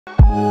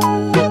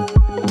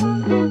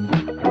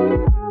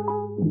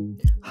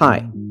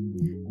Hi!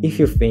 If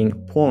you think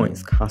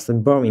Płońsk has a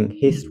boring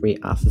history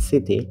as a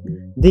city,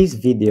 this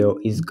video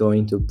is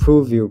going to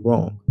prove you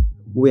wrong.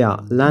 We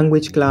are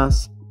language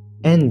class,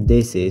 and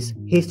this is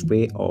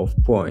History of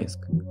Płońsk.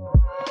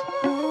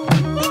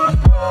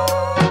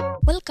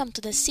 Welcome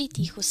to the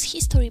city whose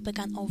history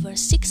began over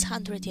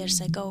 600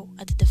 years ago,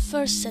 as the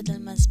first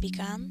settlements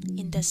began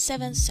in the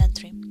 7th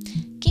century.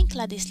 King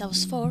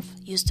Ladislaus IV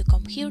used to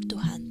come here to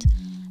hunt.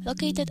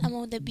 Located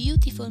among the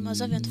beautiful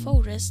Mazovian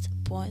forest,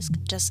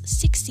 Płońsk, just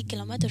 60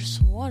 kilometers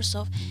from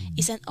Warsaw,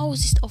 is an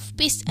oasis of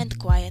peace and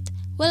quiet.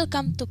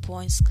 Welcome to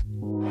Płońsk.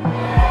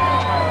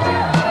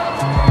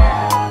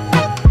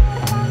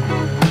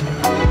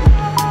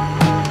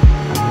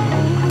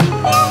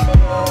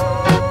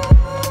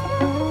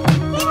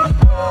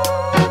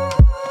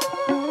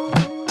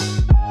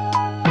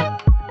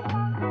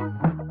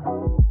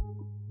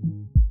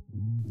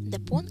 The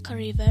Płonka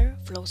River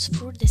flows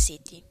through the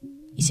city.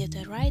 Is it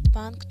a right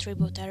bank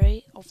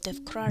tributary of the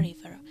Kra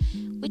River,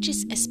 which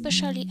is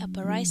especially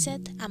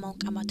appraised among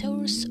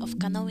amateurs of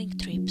canoeing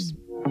trips.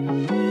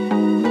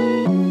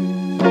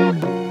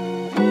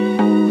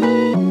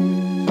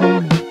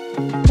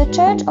 The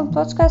church on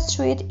Płocka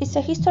Street is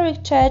a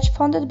historic church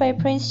founded by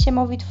Prince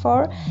Siemowit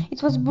IV.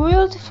 It was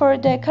built for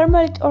the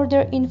Carmelite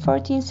order in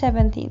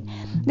 1417.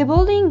 The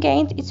building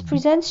gained its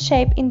present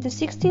shape in the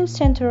 16th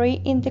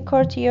century. In the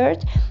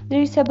courtyard,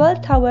 there is a bell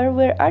tower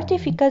where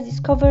artifacts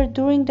discovered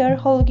during the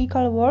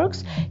archaeological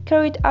works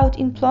carried out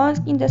in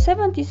Płońsk in the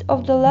 70s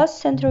of the last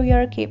century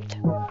are kept.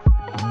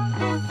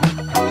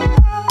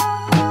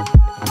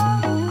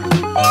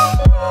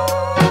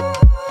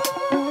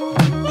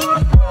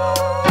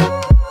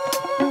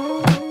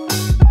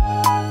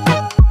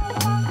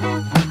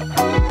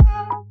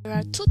 There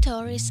are two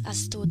theories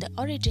as to the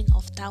origin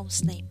of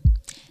town's name,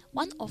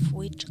 one of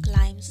which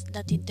claims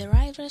that it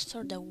derives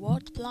from the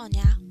word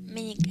Płonia,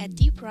 meaning a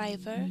deep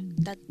river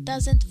that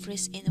doesn't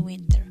freeze in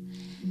winter.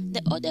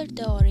 The other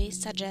theory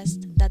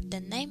suggests that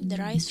the name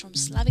derives from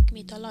Slavic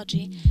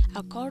mythology,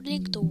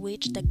 according to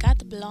which the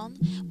god Blon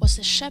was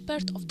a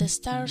shepherd of the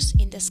stars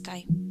in the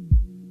sky.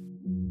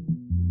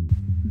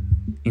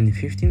 In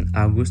 15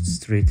 August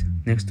Street,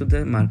 next to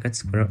the market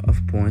square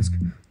of Płońsk,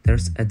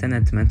 there's a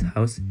tenement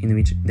house in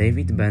which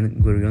David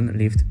Ben-Gurion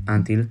lived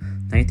until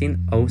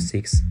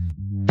 1906.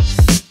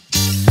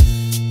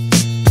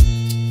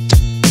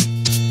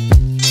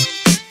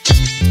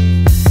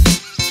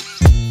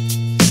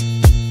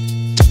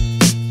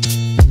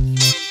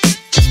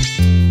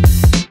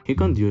 He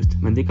conducted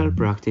medical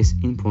practice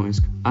in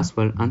Płońsk, as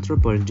well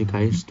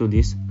anthropological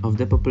studies of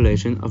the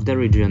population of the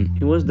region.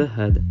 He was the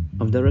head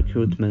of the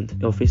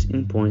recruitment office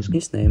in Płońsk.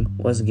 His name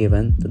was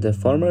given to the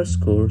former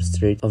school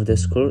street of the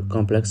school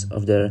complex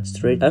of the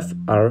street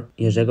Fr.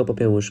 Jerzego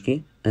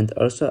Popiełuszki, and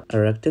also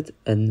erected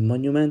a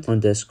monument on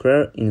the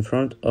square in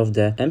front of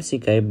the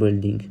MCK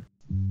building.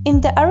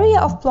 In the area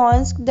of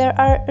Płońsk, there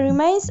are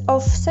remains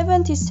of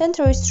 17th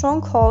century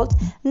stronghold,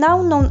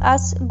 now known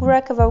as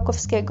Góra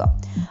Kawałkowskiego.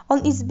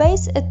 On its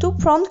base, a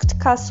two-pronged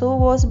castle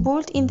was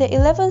built in the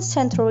 11th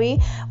century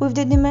with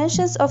the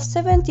dimensions of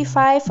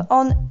 75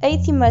 on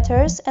 80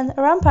 meters and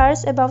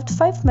ramparts about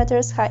 5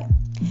 meters high.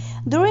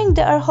 During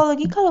the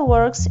archaeological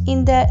works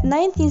in the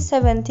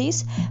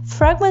 1970s,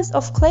 fragments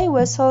of clay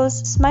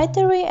vessels,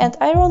 smithy and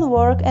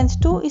ironwork, and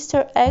two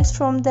Easter eggs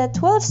from the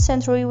 12th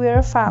century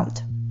were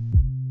found.